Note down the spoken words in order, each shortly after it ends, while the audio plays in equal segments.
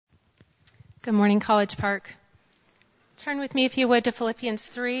Good morning, College Park. Turn with me, if you would, to Philippians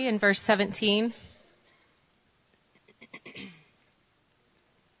 3 and verse 17.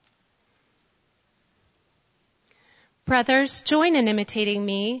 Brothers, join in imitating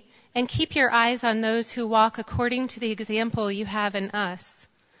me and keep your eyes on those who walk according to the example you have in us.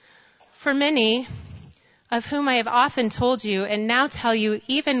 For many, of whom I have often told you and now tell you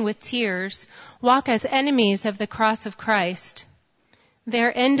even with tears, walk as enemies of the cross of Christ.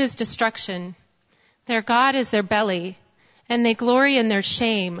 Their end is destruction. Their God is their belly, and they glory in their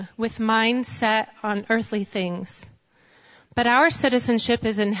shame, with minds set on earthly things. But our citizenship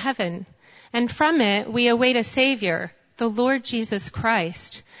is in heaven, and from it we await a Savior, the Lord Jesus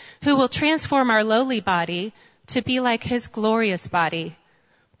Christ, who will transform our lowly body to be like his glorious body,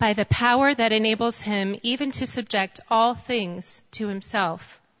 by the power that enables him even to subject all things to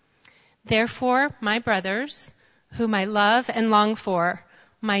himself. Therefore, my brothers, whom I love and long for,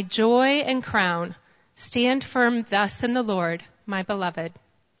 my joy and crown, stand firm thus in the Lord, my beloved.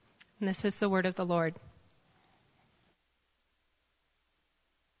 And this is the word of the Lord.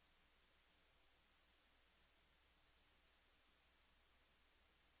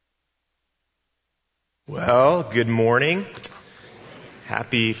 Well, good morning.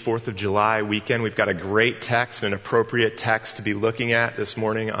 Happy 4th of July weekend. We've got a great text, an appropriate text to be looking at this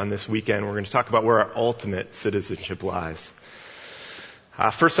morning on this weekend. We're going to talk about where our ultimate citizenship lies.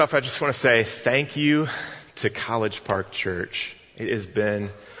 First off, I just want to say thank you to College Park Church. It has been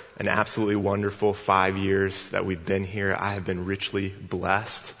an absolutely wonderful 5 years that we've been here. I have been richly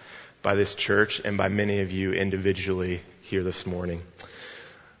blessed by this church and by many of you individually here this morning.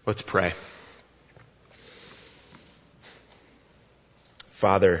 Let's pray.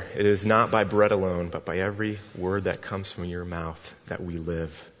 Father, it is not by bread alone, but by every word that comes from your mouth that we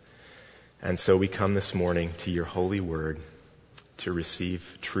live. And so we come this morning to your holy word to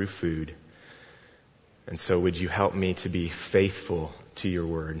receive true food. And so would you help me to be faithful to your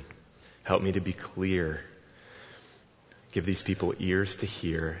word? Help me to be clear. Give these people ears to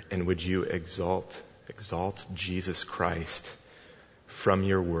hear. And would you exalt Jesus Christ from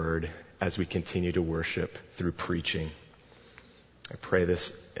your word as we continue to worship through preaching. I pray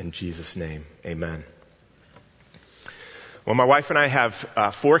this in Jesus' name. Amen. Well, my wife and I have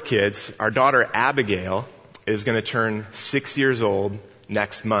 4 kids. Our daughter Abigail is going to turn 6 years old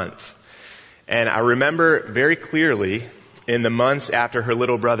next month. And I remember very clearly in the months after her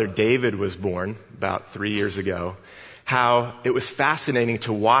little brother David was born, about 3 years ago, how it was fascinating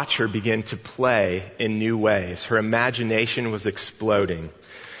to watch her begin to play in new ways. Her imagination was exploding.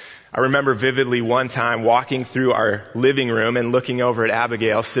 I remember vividly one time walking through our living room and looking over at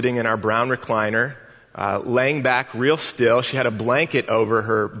Abigail sitting in our brown recliner, laying back real still. She had a blanket over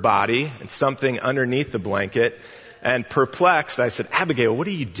her body and something underneath the blanket. And perplexed, I said, "Abigail, what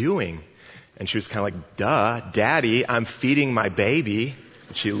are you doing?" And she was kind of like, "Duh, Daddy, I'm feeding my baby."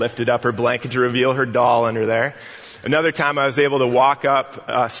 And she lifted up her blanket to reveal her doll under there. Another time I was able to walk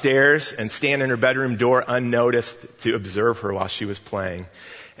up stairs and stand in her bedroom door unnoticed to observe her while she was playing.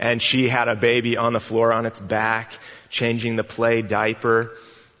 And she had a baby on the floor on its back, changing the play diaper.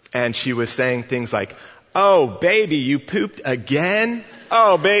 And she was saying things like, "Oh, baby, you pooped again?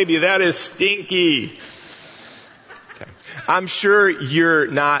 Oh, baby, that is stinky." Okay. I'm sure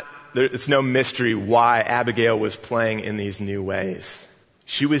it's no mystery why Abigail was playing in these new ways.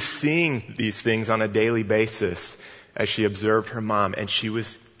 She was seeing these things on a daily basis as she observed her mom, and she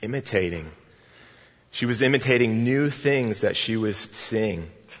was imitating. She was imitating new things that she was seeing.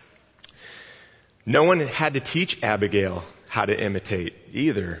 No one had to teach Abigail how to imitate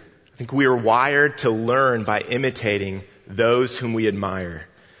either. I think we are wired to learn by imitating those whom we admire.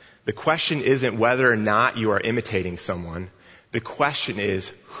 The question isn't whether or not you are imitating someone. The question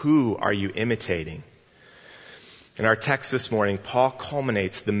is, who are you imitating? In our text this morning, Paul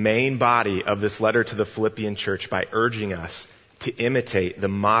culminates the main body of this letter to the Philippian church by urging us to imitate the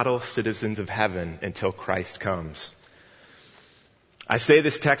model citizens of heaven until Christ comes. I say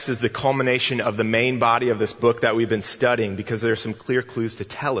this text is the culmination of the main body of this book that we've been studying because there are some clear clues to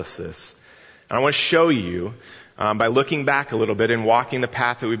tell us this. And I want to show you by looking back a little bit and walking the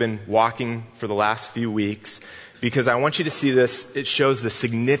path that we've been walking for the last few weeks, because I want you to see this. It shows the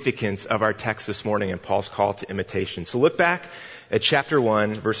significance of our text this morning and Paul's call to imitation. So look back at chapter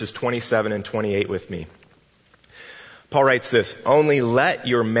 1, verses 27 and 28 with me. Paul writes this: "Only let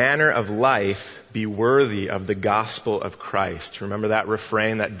your manner of life be worthy of the gospel of Christ." Remember that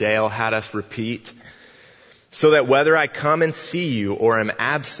refrain that Dale had us repeat? "So that whether I come and see you or am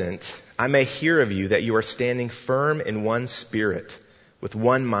absent, I may hear of you that you are standing firm in one spirit, with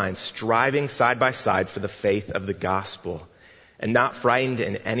one mind, striving side by side for the faith of the gospel, and not frightened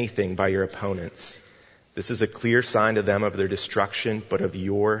in anything by your opponents. This is a clear sign to them of their destruction, but of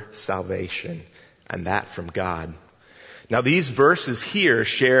your salvation, and that from God. Now these verses here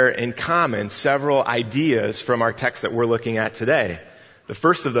share in common several ideas from our text that we're looking at today. The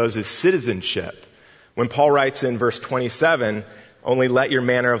first of those is citizenship. When Paul writes in verse 27, only let your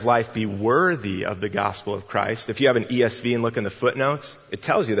manner of life be worthy of the gospel of Christ. If you have an ESV and look in the footnotes, it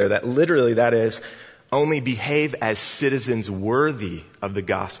tells you there that literally that is, only behave as citizens worthy of the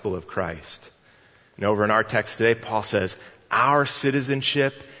gospel of Christ. And over in our text today, Paul says, our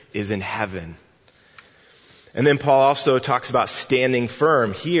citizenship is in heaven. And then Paul also talks about standing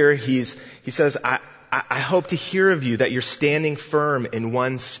firm. Here he says, I hope to hear of you that you're standing firm in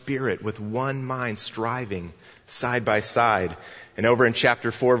one spirit, with one mind, striving side by side. And over in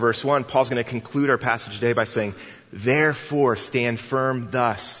chapter 4, verse 1, Paul's going to conclude our passage today by saying, therefore stand firm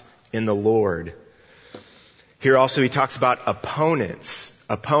thus in the Lord. Here also he talks about opponents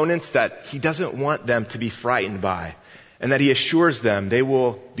that he doesn't want them to be frightened by, and that he assures them they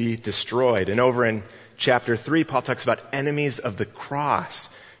will be destroyed. And over in chapter 3, Paul talks about enemies of the cross,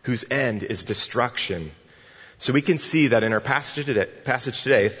 whose end is destruction. So we can see that in our passage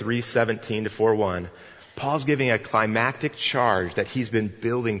today, 3:17 to 4:1, Paul's giving a climactic charge that he's been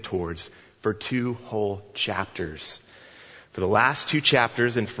building towards for 2 whole chapters. For the last 2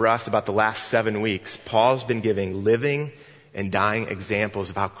 chapters, and for us about the last 7 weeks, Paul's been giving living and dying examples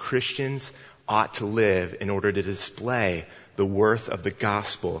of how Christians ought to live in order to display the worth of the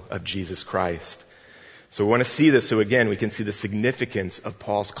gospel of Jesus Christ. So we want to see this so again we can see the significance of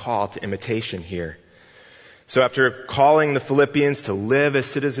Paul's call to imitation here. So after calling the Philippians to live as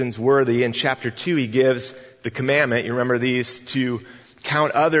citizens worthy, in chapter 2 he gives the commandment, you remember these, to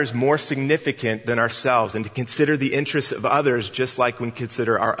count others more significant than ourselves and to consider the interests of others just like we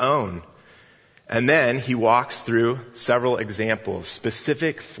consider our own. And then he walks through several examples,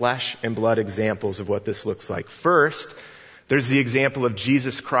 specific flesh and blood examples of what this looks like. First, there's the example of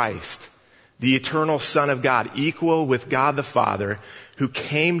Jesus Christ, the eternal Son of God, equal with God the Father, who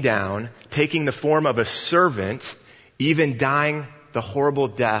came down, taking the form of a servant, even dying the horrible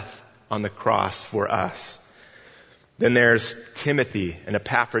death on the cross for us. Then there's Timothy and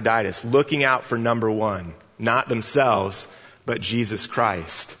Epaphroditus looking out for number one, not themselves, but Jesus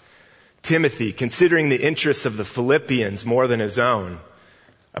Christ. Timothy, considering the interests of the Philippians more than his own.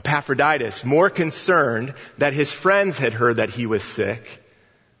 Epaphroditus, more concerned that his friends had heard that he was sick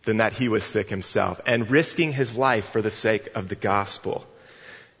than that he was sick himself, and risking his life for the sake of the gospel.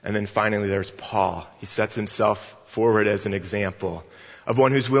 And then finally there's Paul. He sets himself forward as an example of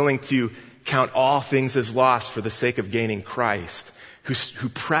one who's willing to count all things as loss for the sake of gaining Christ, who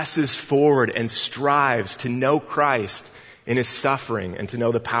presses forward and strives to know Christ in his suffering and to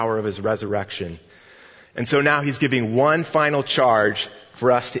know the power of his resurrection. And so now he's giving one final charge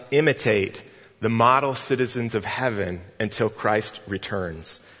for us to imitate the model citizens of heaven until Christ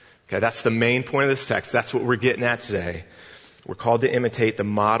returns. Okay, that's the main point of this text. That's what we're getting at today. We're called to imitate the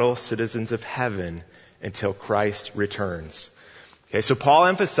model citizens of heaven until Christ returns. Okay, so Paul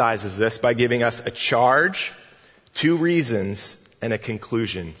emphasizes this by giving us a charge, 2 reasons, and a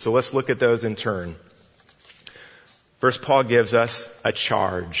conclusion. So let's look at those in turn. First, Paul gives us a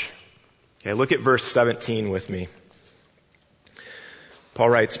charge. Okay, look at verse 17 with me. Paul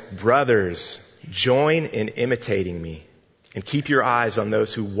writes, brothers, join in imitating me and keep your eyes on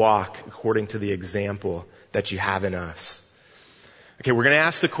those who walk according to the example that you have in us. Okay, we're going to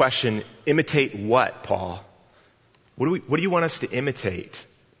ask the question, imitate what, Paul? What do you want us to imitate?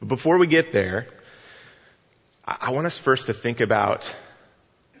 But before we get there, I want us first to think about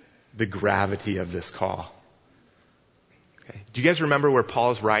the gravity of this call. Okay. Do you guys remember where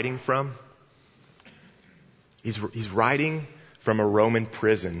Paul is writing from? He's writing from a Roman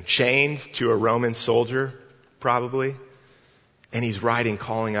prison, chained to a Roman soldier, probably. And he's writing,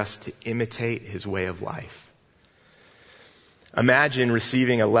 calling us to imitate his way of life. Imagine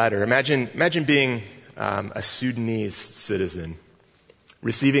receiving a letter. Imagine being a Sudanese citizen,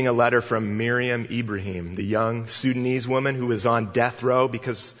 receiving a letter from Miriam Ibrahim, the young Sudanese woman who was on death row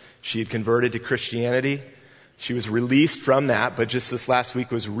because she had converted to Christianity. She was released from that, but just this last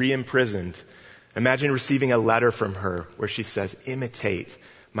week was re-imprisoned. Imagine receiving a letter from her where she says, imitate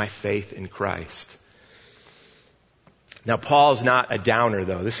my faith in Christ. Now, Paul's not a downer,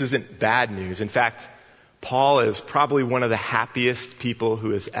 though. This isn't bad news. In fact, Paul is probably one of the happiest people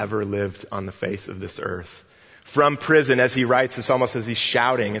who has ever lived on the face of this earth. From prison, as he writes, it's almost as he's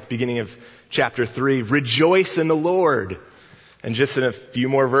shouting at the beginning of chapter 3, rejoice in the Lord. And just in a few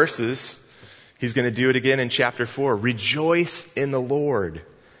more verses, he's going to do it again in chapter 4. Rejoice in the Lord.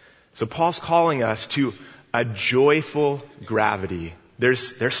 So Paul's calling us to a joyful gravity.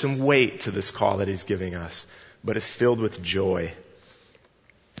 There's some weight to this call that he's giving us, but it's filled with joy.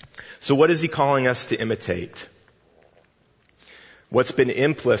 So what is he calling us to imitate? What's been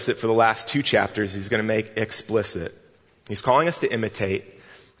implicit for the last 2 chapters, he's going to make explicit. He's calling us to imitate,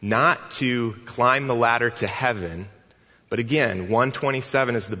 not to climb the ladder to heaven, but again,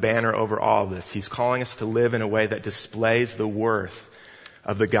 127 is the banner over all of this. He's calling us to live in a way that displays the worth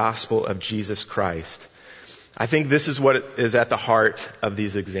of the gospel of Jesus Christ. I think this is what is at the heart of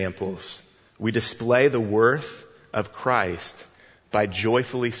these examples. We display the worth of Christ by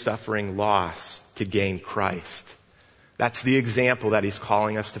joyfully suffering loss to gain Christ. That's the example that he's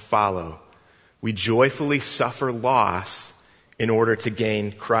calling us to follow. We joyfully suffer loss in order to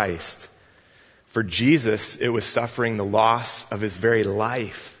gain Christ. For Jesus, it was suffering the loss of his very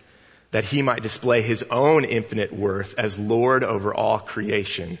life that he might display his own infinite worth as Lord over all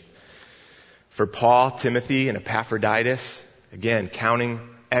creation. For Paul, Timothy, and Epaphroditus, again, counting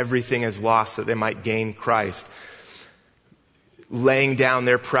everything as loss that they might gain Christ, laying down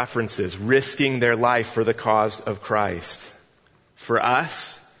their preferences, risking their life for the cause of Christ. For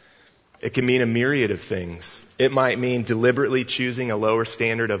us, it can mean a myriad of things. It might mean deliberately choosing a lower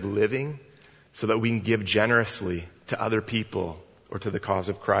standard of living so that we can give generously to other people or to the cause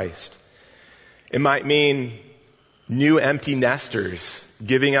of Christ. It might mean new empty nesters,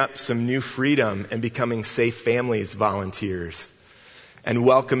 giving up some new freedom and becoming Safe Families volunteers and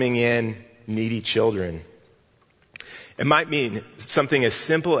welcoming in needy children. It might mean something as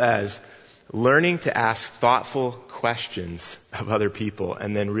simple as learning to ask thoughtful questions of other people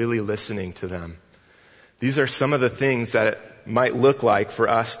and then really listening to them. These are some of the things that it might look like for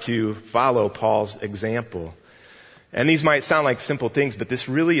us to follow Paul's example. And these might sound like simple things, but this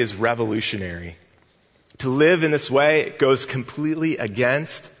really is revolutionary. To live in this way, it goes completely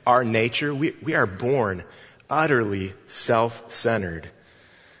against our nature. We are born utterly self-centered.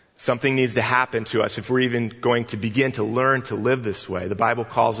 Something needs to happen to us if we're even going to begin to learn to live this way. The Bible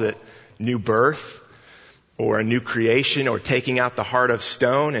calls it new birth or a new creation or taking out the heart of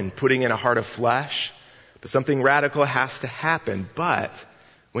stone and putting in a heart of flesh. But something radical has to happen. But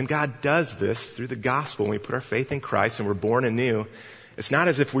when God does this through the gospel, when we put our faith in Christ and we're born anew, it's not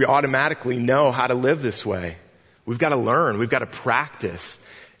as if we automatically know how to live this way. We've got to learn. We've got to practice.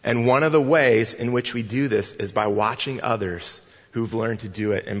 And one of the ways in which we do this is by watching others who've learned to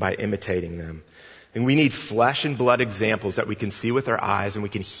do it and by imitating them. And we need flesh and blood examples that we can see with our eyes and we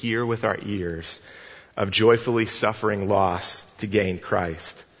can hear with our ears of joyfully suffering loss to gain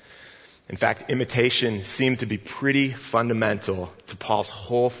Christ. In fact, imitation seemed to be pretty fundamental to Paul's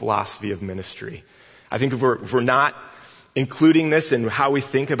whole philosophy of ministry. I think if we're not including this in how we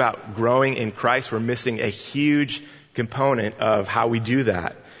think about growing in Christ, we're missing a huge component of how we do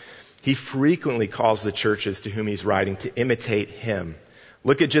that. He frequently calls the churches to whom he's writing to imitate him.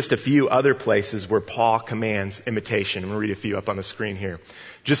 Look at just a few other places where Paul commands imitation. I'm going to read a few up on the screen here.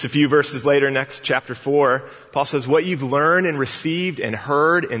 Just a few verses later, next chapter 4, Paul says, what you've learned and received and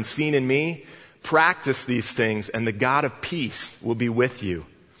heard and seen in me, practice these things and the God of peace will be with you.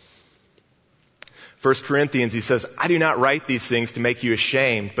 1 Corinthians, he says, I do not write these things to make you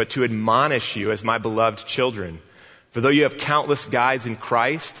ashamed, but to admonish you as my beloved children. For though you have countless guides in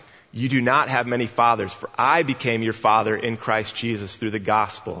Christ, you do not have many fathers, for I became your father in Christ Jesus through the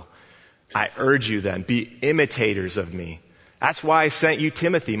gospel. I urge you then, be imitators of me. That's why I sent you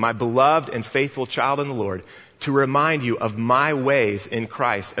Timothy, my beloved and faithful child in the Lord, to remind you of my ways in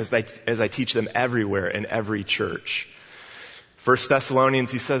Christ as I teach them everywhere in every church. 1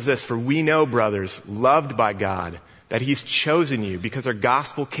 Thessalonians, he says this, for we know, brothers, loved by God, that he's chosen you because our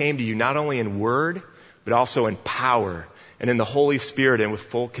gospel came to you not only in word, but also in power and in the Holy Spirit and with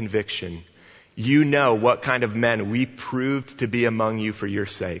full conviction. You know what kind of men we proved to be among you for your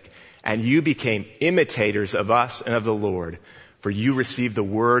sake. And you became imitators of us and of the Lord. For you received the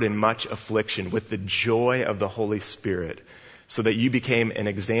word in much affliction with the joy of the Holy Spirit, so that you became an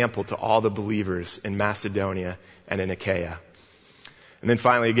example to all the believers in Macedonia and in Achaia. And then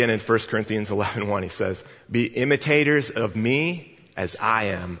finally again in 1 Corinthians 11:1, he says, be imitators of me as I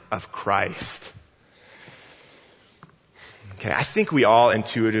am of Christ. Okay, I think we all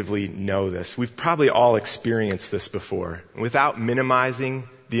intuitively know this. We've probably all experienced this before. Without minimizing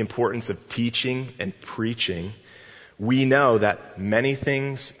the importance of teaching and preaching, we know that many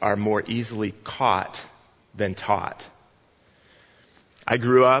things are more easily caught than taught. I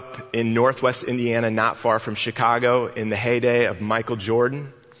grew up in Northwest Indiana, not far from Chicago, in the heyday of Michael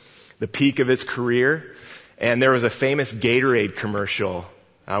Jordan, the peak of his career. And there was a famous Gatorade commercial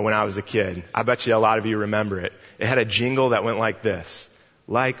when I was a kid. I bet you a lot of you remember it. It had a jingle that went like this.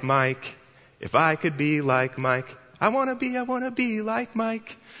 Like Mike, If I could be like Mike, I want to be like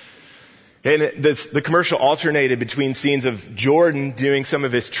Mike. And the commercial alternated between scenes of Jordan doing some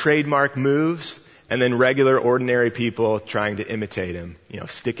of his trademark moves and then regular, ordinary people trying to imitate him,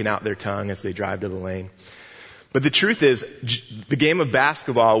 sticking out their tongue as they drive to the lane. But the truth is, the game of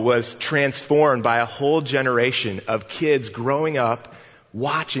basketball was transformed by a whole generation of kids growing up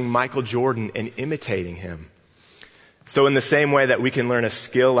watching Michael Jordan and imitating him. So in the same way that we can learn a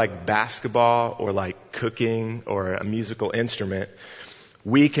skill like basketball or like cooking or a musical instrument,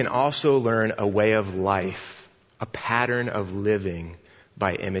 we can also learn a way of life, a pattern of living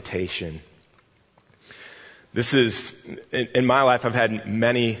by imitation. This is, in my life, I've had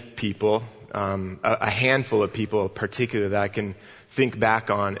many people, a handful of people in particular that I can think back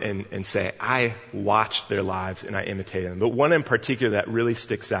on and say, I watched their lives and I imitated them. But one in particular that really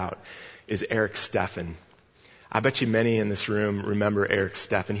sticks out is Eric Steffen. I bet you many in this room remember Eric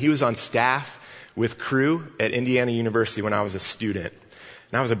Steffen. He was on staff with Cru at Indiana University when I was a student.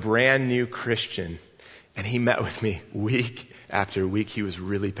 And I was a brand new Christian. And he met with me week after week. He was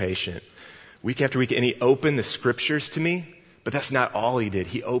really patient. Week after week. And he opened the scriptures to me. But that's not all he did.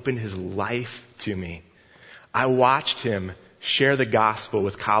 He opened his life to me. I watched him share the gospel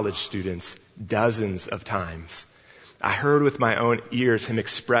with college students dozens of times. I heard with my own ears him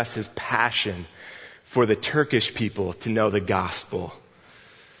express his passion for the Turkish people to know the gospel.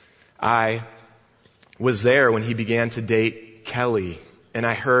 I was there when he began to date Kelly, and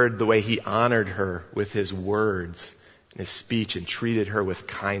I heard the way he honored her with his words and his speech and treated her with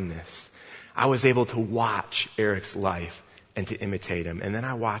kindness. I was able to watch Eric's life and to imitate him. And then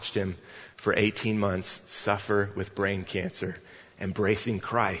I watched him for 18 months suffer with brain cancer, embracing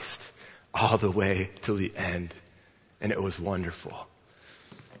Christ all the way to the end. And it was wonderful.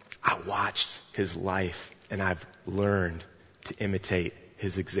 I watched his life and I've learned to imitate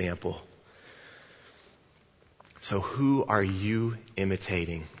his example. So who are you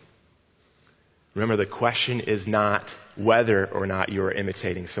imitating? Remember, the question is not whether or not you are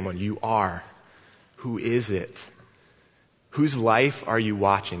imitating someone. You are. Who is it? Whose life are you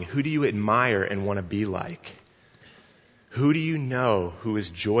watching? Who do you admire and want to be like? Who do you know who is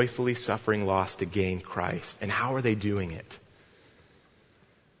joyfully suffering loss to gain Christ? And how are they doing it?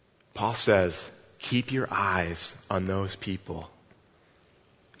 Paul says, keep your eyes on those people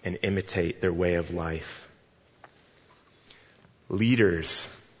and imitate their way of life. Leaders,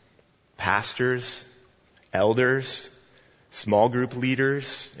 pastors, elders, small group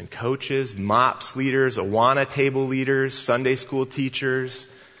leaders and coaches, MOPS leaders, Awana table leaders, Sunday school teachers,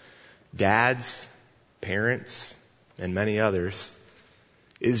 dads, parents, and many others.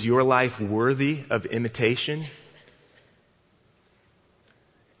 Is your life worthy of imitation?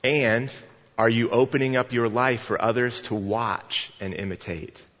 And are you opening up your life for others to watch and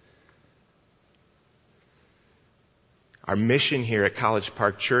imitate? Our mission here at College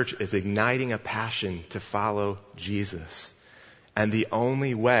Park Church is igniting a passion to follow Jesus. And the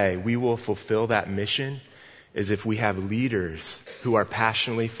only way we will fulfill that mission is if we have leaders who are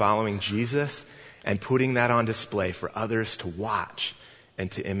passionately following Jesus and putting that on display for others to watch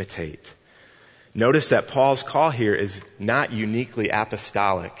and to imitate. Notice that Paul's call here is not uniquely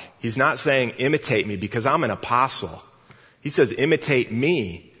apostolic. He's not saying imitate me because I'm an apostle. He says imitate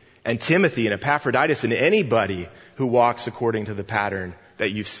me and Timothy and Epaphroditus and anybody who walks according to the pattern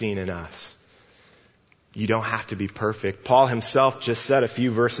that you've seen in us. You don't have to be perfect. Paul himself just said a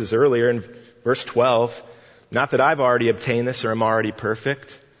few verses earlier in verse 12, not that I've already obtained this or I'm already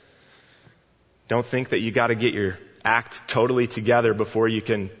perfect. Don't think that you got to get your act totally together before you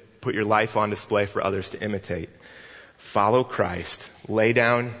can put your life on display for others to imitate. Follow Christ. Lay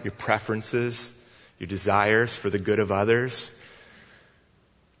down your preferences, your desires for the good of others.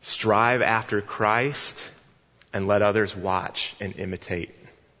 Strive after Christ and let others watch and imitate.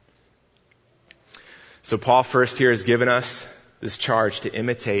 So Paul first here has given us this charge to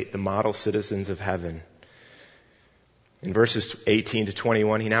imitate the model citizens of heaven. In verses 18 to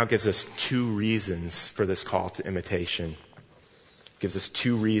 21, he now gives us two reasons for this call to imitation. He gives us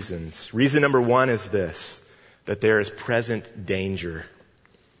two reasons. Reason number one is this, that there is present danger.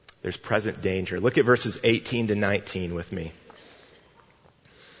 There's present danger. Look at verses 18 to 19 with me.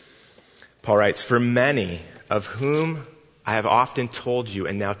 Paul writes, for many of whom I have often told you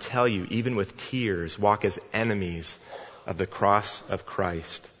and now tell you, even with tears, walk as enemies of the cross of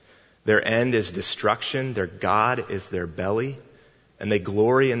Christ. Their end is destruction, their God is their belly, and they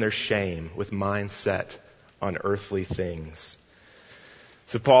glory in their shame with minds set on earthly things.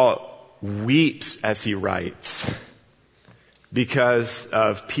 So Paul weeps as he writes. because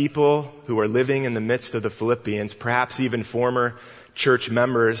of people who are living in the midst of the Philippians, perhaps even former church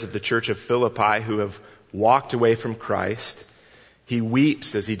members of the church of Philippi who have walked away from Christ. He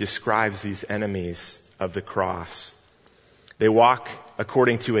weeps as he describes these enemies of the cross. They walk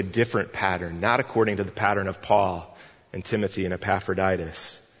according to a different pattern, not according to the pattern of Paul and Timothy and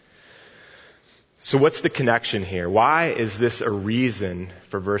Epaphroditus. So what's the connection here? Why is this a reason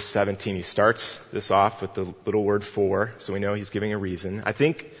for verse 17? He starts this off with the little word for, so we know he's giving a reason. I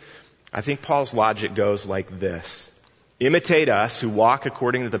think Paul's logic goes like this. Imitate us who walk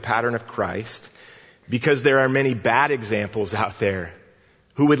according to the pattern of Christ, because there are many bad examples out there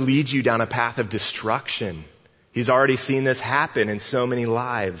who would lead you down a path of destruction. He's already seen this happen in so many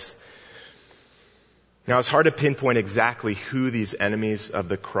lives. Now, it's hard to pinpoint exactly who these enemies of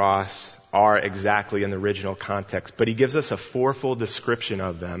the cross are exactly in the original context, but he gives us a fourfold description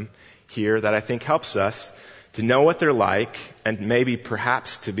of them here that I think helps us to know what they're like and maybe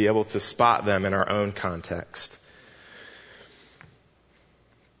perhaps to be able to spot them in our own context.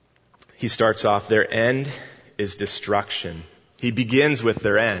 He starts off, their end is destruction. He begins with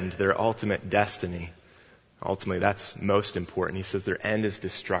their end, their ultimate destiny. Ultimately, that's most important. He says their end is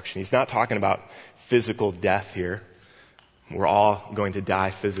destruction. He's not talking about physical death here. We're all going to die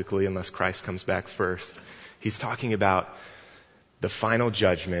physically unless Christ comes back first. He's talking about the final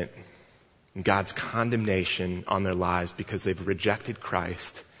judgment, God's condemnation on their lives because they've rejected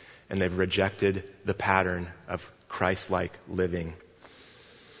Christ and they've rejected the pattern of Christ-like living.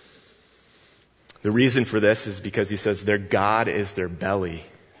 The reason for this is because he says their God is their belly.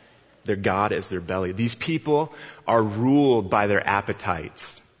 Their God is their belly. These people are ruled by their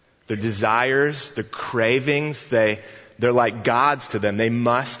appetites, their desires, their cravings. They're like gods to them. They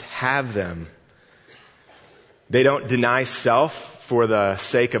must have them. They don't deny self for the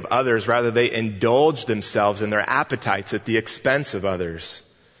sake of others. Rather, they indulge themselves in their appetites at the expense of others.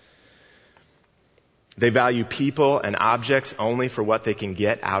 They value people and objects only for what they can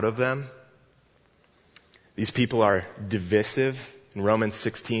get out of them. These people are divisive. In Romans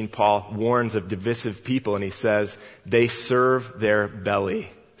 16, Paul warns of divisive people, and he says, they serve their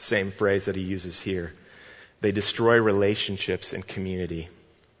belly. Same phrase that he uses here. They destroy relationships and community.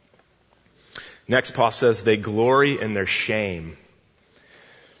 Next, Paul says they glory in their shame.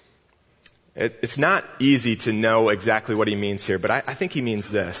 It's not easy to know exactly what he means here, but I think he means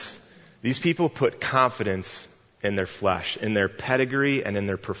this. These people put confidence in their flesh, in their pedigree, and in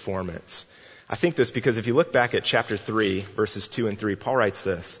their performance. I think this because if you look back at chapter 3, verses 2 and 3, Paul writes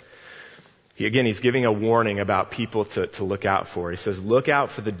this. He's giving a warning about people to look out for. He says, look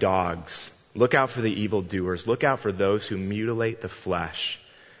out for the dogs. Look out for the evildoers. Look out for those who mutilate the flesh.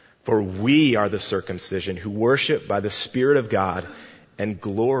 For we are the circumcision who worship by the Spirit of God and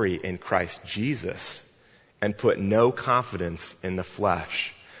glory in Christ Jesus and put no confidence in the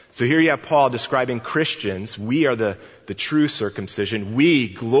flesh. So here you have Paul describing Christians. We are the true circumcision. We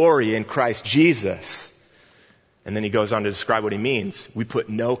glory in Christ Jesus. And then he goes on to describe what he means. We put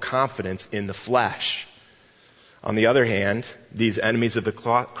no confidence in the flesh. On the other hand, these enemies of the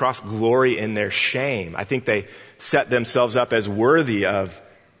cross glory in their shame. I think they set themselves up as worthy of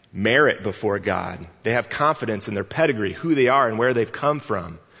merit before God. They have confidence in their pedigree, who they are and where they've come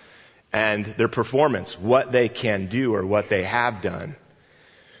from, and their performance, what they can do or what they have done.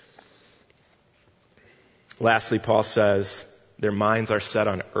 Lastly, Paul says their minds are set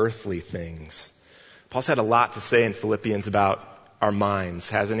on earthly things. Paul's had a lot to say in Philippians about our minds,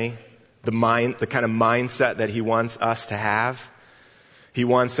 hasn't he? The kind of mindset that he wants us to have. He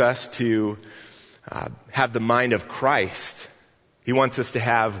wants us to have the mind of Christ. He wants us to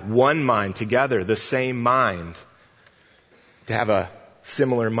have one mind together, the same mind, to have a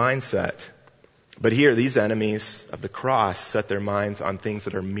similar mindset. But here, these enemies of the cross set their minds on things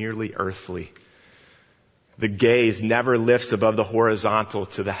that are merely earthly. The gaze never lifts above the horizontal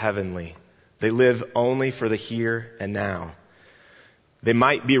to the heavenly. They live only for the here and now. They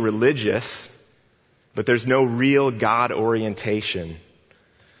might be religious, but there's no real God orientation.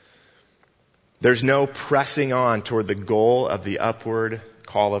 There's no pressing on toward the goal of the upward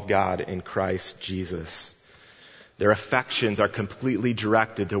call of God in Christ Jesus. Their affections are completely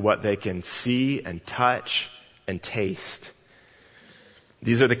directed to what they can see and touch and taste.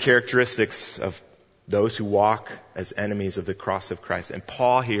 These are the characteristics of those who walk as enemies of the cross of Christ. And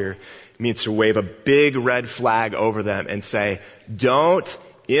Paul here means to wave a big red flag over them and say, don't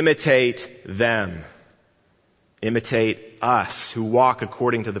imitate them. Imitate us who walk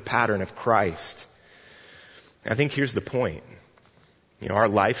according to the pattern of Christ. I think here's the point. Our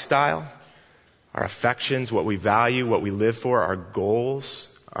lifestyle, our affections, what we value, what we live for, our goals,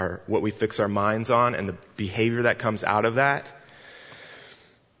 what we fix our minds on, and the behavior that comes out of that,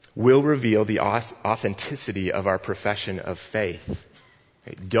 will reveal the authenticity of our profession of faith.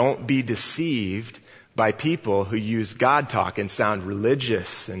 Okay? Don't be deceived by people who use God talk and sound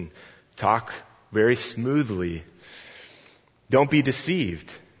religious and talk very smoothly. Don't be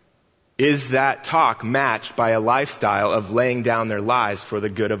deceived. Is that talk matched by a lifestyle of laying down their lives for the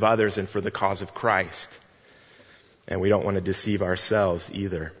good of others and for the cause of Christ? And we don't want to deceive ourselves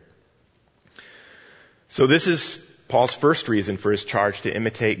either. So this is Paul's first reason for his charge to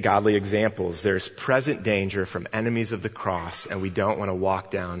imitate godly examples. There's present danger from enemies of the cross, and we don't want to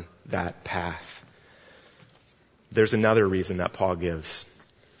walk down that path. There's another reason that Paul gives,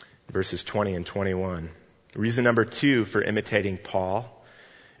 verses 20 and 21. Reason number 2 for imitating Paul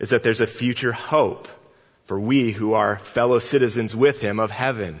is that there's a future hope for we who are fellow citizens with him of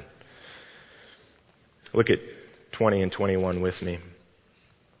heaven. Look at 20 and 21 with me.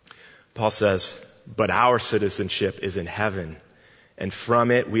 Paul says, "But our citizenship is in heaven, and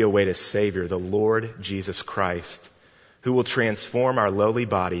from it we await a Savior, the Lord Jesus Christ, who will transform our lowly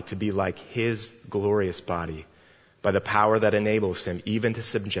body to be like his glorious body by the power that enables him even to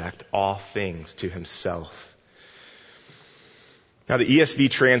subject all things to himself." Now the ESV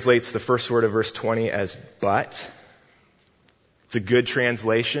translates the first word of verse 20 as "but." It's a good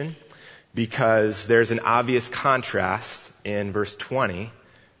translation because there's an obvious contrast in verse 20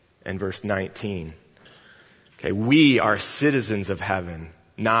 and verse 19. Okay, we are citizens of heaven,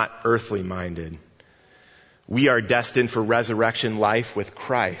 not earthly minded. We are destined for resurrection life with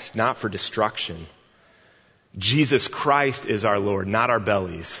Christ, not for destruction. Jesus Christ is our Lord, not our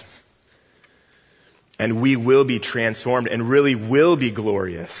bellies. And we will be transformed and really will be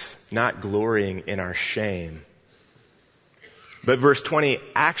glorious, not glorying in our shame. But verse 20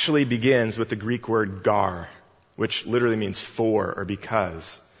 actually begins with the Greek word gar, which literally means for or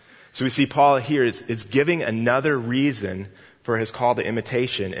because. So we see Paul here is giving another reason for his call to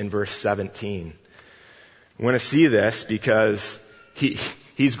imitation in verse 17. We want to see this because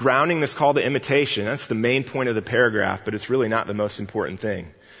he's grounding this call to imitation. That's the main point of the paragraph, but it's really not the most important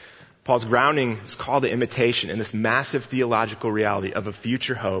thing. Paul's grounding his call to imitation in this massive theological reality of a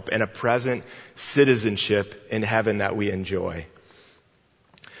future hope and a present citizenship in heaven that we enjoy.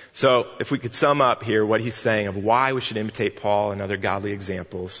 So if we could sum up here what he's saying of why we should imitate Paul and other godly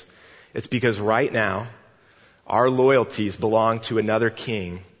examples, it's because right now our loyalties belong to another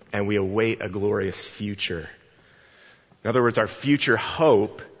king and we await a glorious future. In other words, our future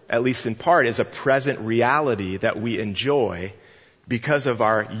hope, at least in part, is a present reality that we enjoy because of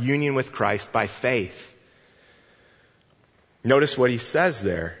our union with Christ by faith. Notice what he says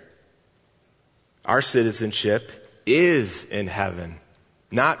there. Our citizenship is in heaven.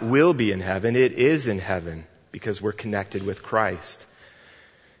 Not will be in heaven, it is in heaven because we're connected with Christ.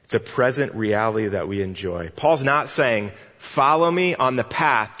 It's a present reality that we enjoy. Paul's not saying, follow me on the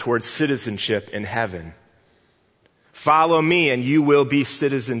path towards citizenship in heaven. Follow me and you will be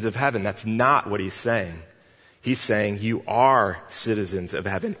citizens of heaven. That's not what he's saying. He's saying you are citizens of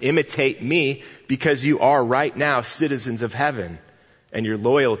heaven. Imitate me because you are right now citizens of heaven and your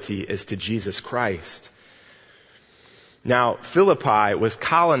loyalty is to Jesus Christ. Now, Philippi was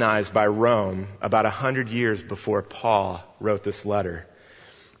colonized by Rome about 100 years before Paul wrote this letter.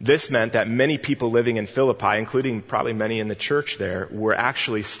 This meant that many people living in Philippi, including probably many in the church there, were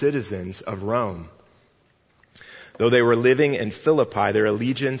actually citizens of Rome. Though they were living in Philippi, their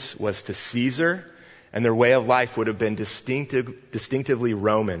allegiance was to Caesar, and their way of life would have been distinctively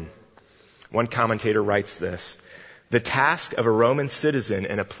Roman. One commentator writes this: the task of a Roman citizen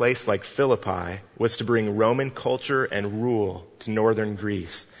in a place like Philippi was to bring Roman culture and rule to northern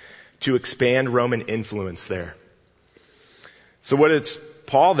Greece, to expand Roman influence there. So what does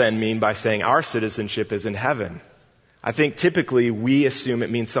Paul then mean by saying our citizenship is in heaven? I think typically we assume it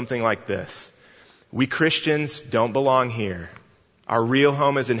means something like this. We Christians don't belong here. Our real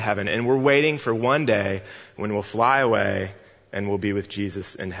home is in heaven, and we're waiting for one day when we'll fly away and we'll be with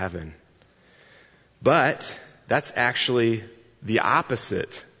Jesus in heaven. But that's actually the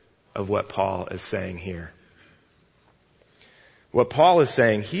opposite of what Paul is saying here. What Paul is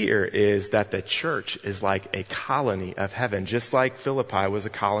saying here is that the church is like a colony of heaven. Just like Philippi was a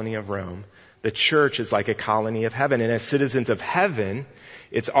colony of Rome, the church is like a colony of heaven. And as citizens of heaven,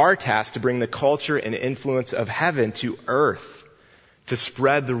 it's our task to bring the culture and influence of heaven to earth, to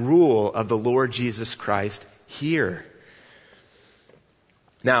spread the rule of the Lord Jesus Christ here.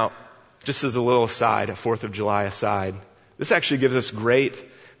 Now, just as a little aside, a 4th of July aside, this actually gives us great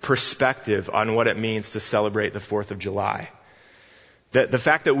perspective on what it means to celebrate the 4th of July. The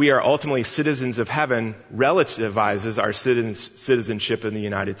fact that we are ultimately citizens of heaven relativizes our citizenship in the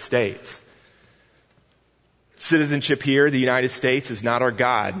United States. citizenship here, the United States, is not our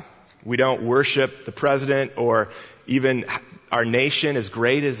God. We don't worship the president or even our nation, as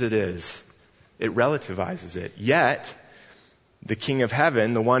great as it is. It relativizes it. Yet, the King of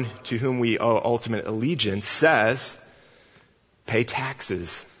Heaven, the one to whom we owe ultimate allegiance, says, pay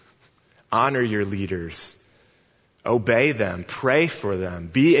taxes, honor your leaders, obey them, pray for them,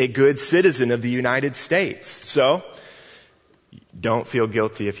 be a good citizen of the United States. So, don't feel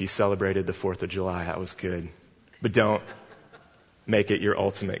guilty if you celebrated the 4th of July. That was good. But don't make it your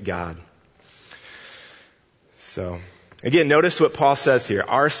ultimate God. So, again, notice what Paul says here.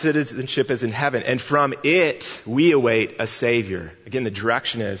 Our citizenship is in heaven, and from it we await a Savior. Again, the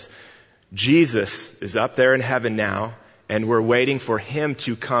direction is Jesus is up there in heaven now, and we're waiting for Him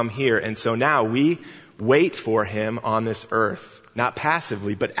to come here. And so now we wait for Him on this earth, not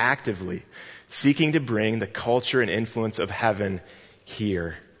passively, but actively, seeking to bring the culture and influence of heaven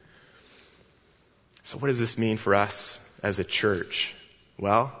here. So what does this mean for us as a church?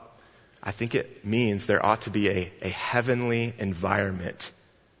 Well, I think it means there ought to be a heavenly environment.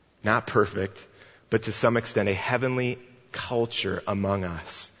 Not perfect, but to some extent a heavenly culture among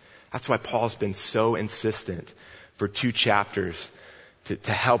us. That's why Paul's been so insistent for 2 chapters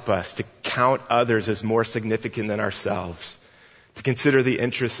to help us to count others as more significant than ourselves, to consider the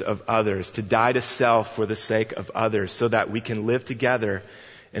interests of others, to die to self for the sake of others, so that we can live together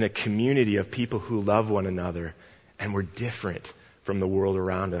in a community of people who love one another, and we're different from the world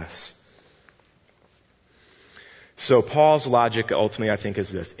around us. So Paul's logic ultimately, I think, is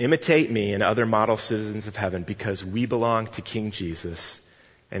this. Imitate me and other model citizens of heaven, because we belong to King Jesus,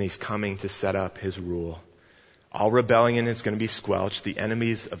 and He's coming to set up His rule. All rebellion is going to be squelched. The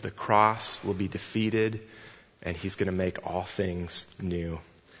enemies of the cross will be defeated, and He's going to make all things new.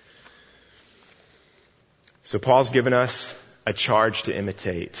 So Paul's given us a charge to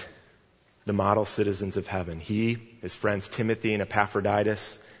imitate the model citizens of heaven. He, his friends Timothy and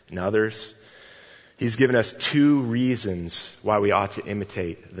Epaphroditus, and others. He's given us 2 reasons why we ought to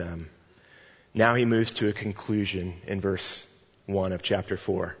imitate them. Now he moves to a conclusion in verse 1 of chapter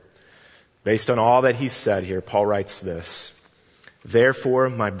 4. Based on all that he's said here, Paul writes this: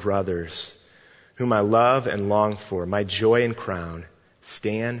 Therefore, my brothers, whom I love and long for, my joy and crown,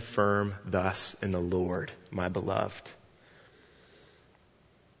 stand firm thus in the Lord, my beloved.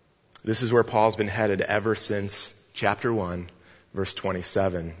 This is where Paul's been headed ever since chapter 1, verse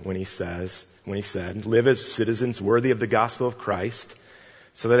 27, when he said, live as citizens worthy of the gospel of Christ,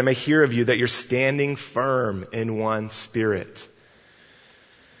 so that I may hear of you that you're standing firm in one spirit.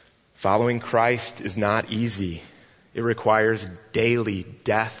 Following Christ is not easy. It requires daily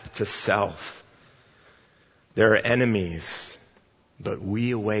death to self. There are enemies, but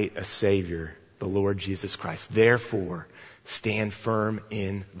we await a Savior, the Lord Jesus Christ. Therefore, stand firm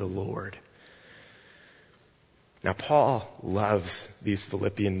in the Lord. Now, Paul loves these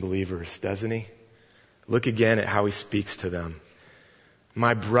Philippian believers, doesn't he? Look again at how he speaks to them.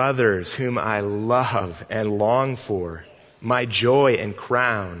 My brothers, whom I love and long for, my joy and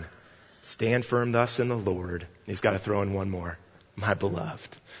crown, stand firm thus in the Lord. He's got to throw in one more. My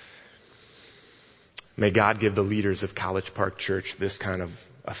beloved. May God give the leaders of College Park Church this kind of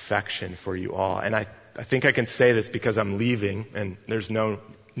affection for you all. And I think I can say this because I'm leaving and there's no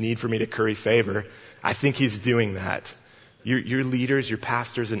need for me to curry favor. I think He's doing that. Your leaders, your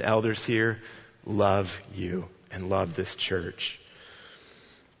pastors and elders here love you and love this church.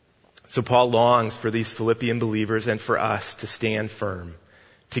 So Paul longs for these Philippian believers and for us to stand firm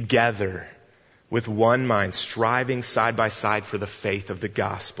together with one mind, striving side by side for the faith of the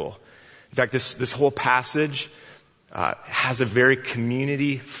gospel. In fact, this whole passage has a very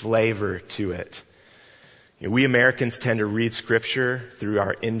community flavor to it. You know, we Americans tend to read Scripture through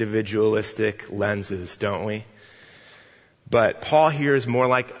our individualistic lenses, don't we? But Paul here is more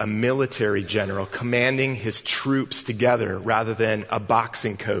like a military general commanding his troops together rather than a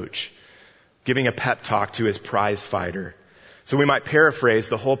boxing coach giving a pep talk to his prize fighter. So we might paraphrase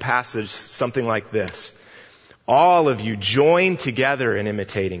the whole passage something like this. All of you join together in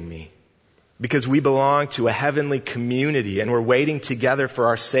imitating me, because we belong to a heavenly community and we're waiting together for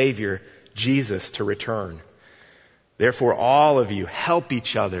our Savior, Jesus, to return. Therefore, all of you help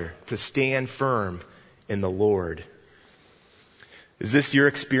each other to stand firm in the Lord. Is this your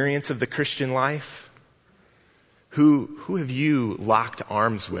experience of the Christian life? Who have you locked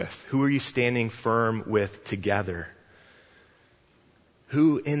arms with? Who are you standing firm with together?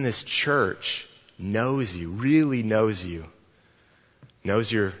 Who in this church knows you, really knows you,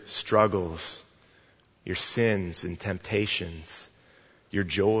 knows your struggles, your sins and temptations, your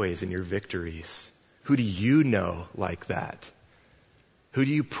joys and your victories? Who do you know like that? Who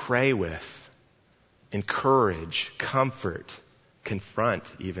do you pray with? encourage, comfort, confront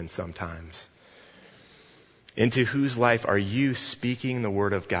even sometimes? Into whose life are you speaking the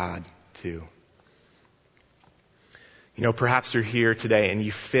word of God to? You know, perhaps you're here today and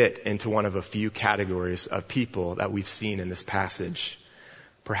you fit into one of a few categories of people that we've seen in this passage.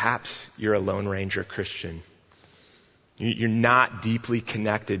 Perhaps you're a Lone Ranger Christian. You're not deeply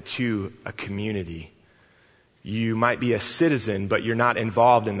connected to a community. You might be a citizen, but you're not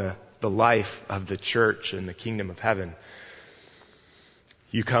involved in the life of the church and the kingdom of heaven.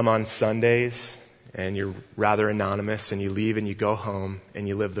 You come on Sundays and you're rather anonymous, and you leave and you go home and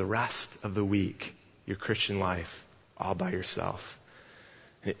you live the rest of the week, your Christian life, all by yourself.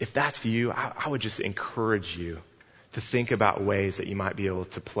 And if that's you, I would just encourage you to think about ways that you might be able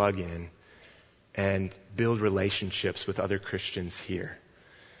to plug in and build relationships with other Christians here.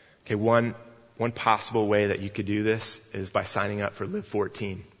 Okay, one possible way that you could do this is by signing up for Live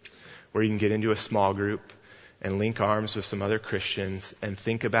 14, where you can get into a small group and link arms with some other Christians and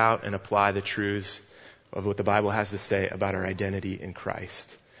think about and apply the truths of what the Bible has to say about our identity in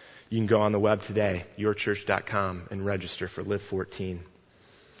Christ. You can go on the web today, yourchurch.com, and register for Live 14.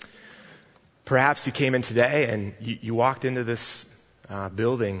 Perhaps you came in today and you walked into this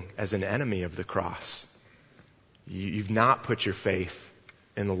building as an enemy of the cross. You've not put your faith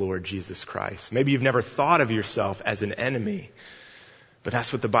in the Lord Jesus Christ. Maybe you've never thought of yourself as an enemy, but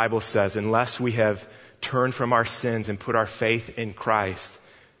that's what the Bible says. Unless we have turned from our sins and put our faith in Christ,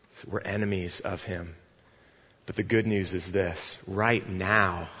 we're enemies of Him. But the good news is this: right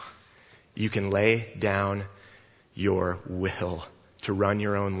now, you can lay down your will to run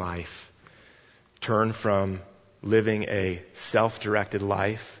your own life. Turn from living a self-directed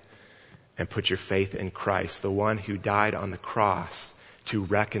life and put your faith in Christ, the one who died on the cross to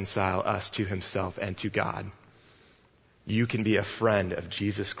reconcile us to Himself and to God. You can be a friend of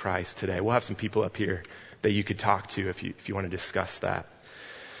Jesus Christ today. We'll have some people up here that you could talk to if you want to discuss that.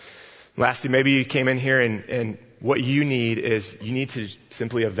 Lastly, maybe you came in here and what you need is you need to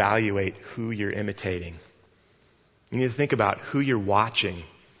simply evaluate who you're imitating. You need to think about who you're watching,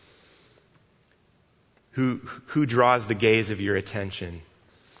 who draws the gaze of your attention.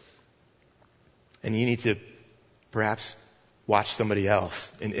 And you need to perhaps watch somebody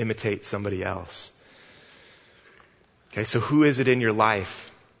else and imitate somebody else. Okay, so who is it in your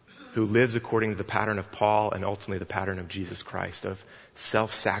life who lives according to the pattern of Paul and ultimately the pattern of Jesus Christ, of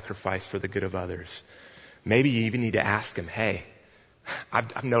self-sacrifice for the good of others? Maybe you even need to ask him, hey,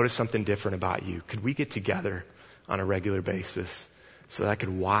 I've noticed something different about you. Could we get together on a regular basis so that I could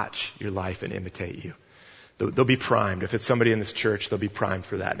watch your life and imitate you? They'll be primed. If it's somebody in this church, they'll be primed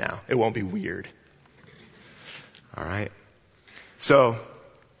for that now. It won't be weird. All right? So,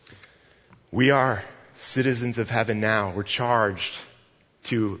 we are citizens of heaven now. We're charged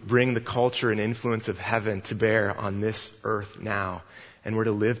to bring the culture and influence of heaven to bear on this earth now. And we're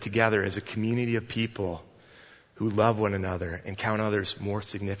to live together as a community of people who love one another and count others more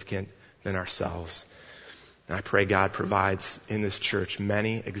significant than ourselves. And I pray God provides in this church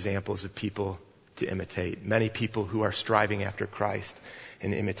many examples of people to imitate, many people who are striving after Christ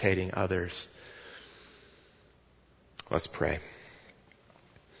and imitating others. Let's pray.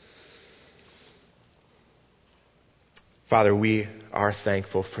 Father, we are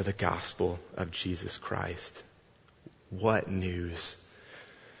thankful for the gospel of Jesus Christ. What news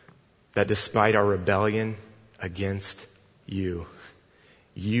that despite our rebellion against you,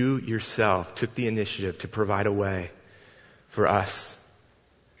 you yourself took the initiative to provide a way for us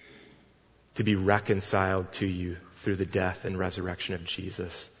to be reconciled to you through the death and resurrection of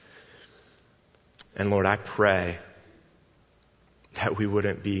Jesus. And Lord, I pray that we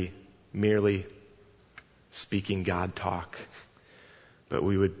wouldn't be merely speaking God talk, but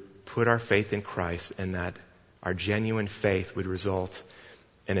we would put our faith in Christ, and that our genuine faith would result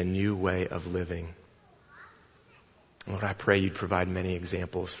in a new way of living. Lord, I pray you'd provide many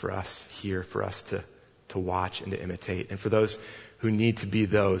examples for us here, for us to watch and to imitate. And for those who need to be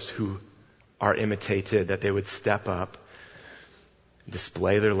those who are imitated, that they would step up,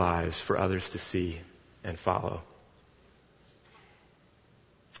 display their lives for others to see and follow.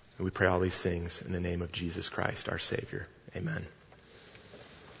 And we pray all these things in the name of Jesus Christ, our Savior. Amen.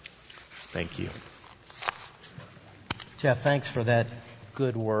 Thank you. Jeff, thanks for that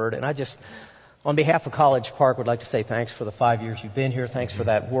good word. And I just, on behalf of College Park, would like to say thanks for the 5 years you've been here. Thanks for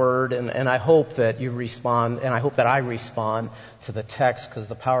that word. And I hope that you respond, and I hope that I respond to the text, because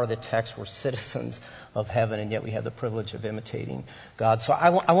the power of the text, we're citizens of heaven, and yet we have the privilege of imitating God. So I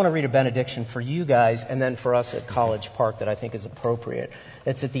want to read a benediction for you guys and then for us at College Park that I think is appropriate.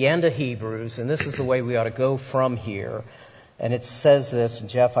 It's at the end of Hebrews, and this is the way we ought to go from here. And it says this,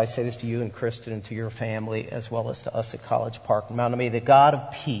 and Jeff, I say this to you and Kristen and to your family, as well as to us at College Park. Now may the God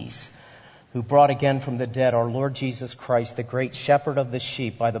of peace, who brought again from the dead our Lord Jesus Christ, the great shepherd of the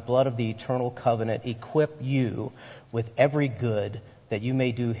sheep, by the blood of the eternal covenant, equip you with every good, that you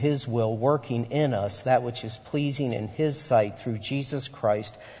may do his will, working in us that which is pleasing in his sight, through Jesus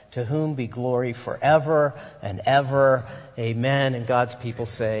Christ, to whom be glory forever and ever. Amen. And God's people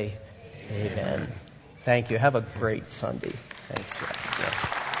say, Amen. Thank you. Have a great Sunday. Thanks, Jeff.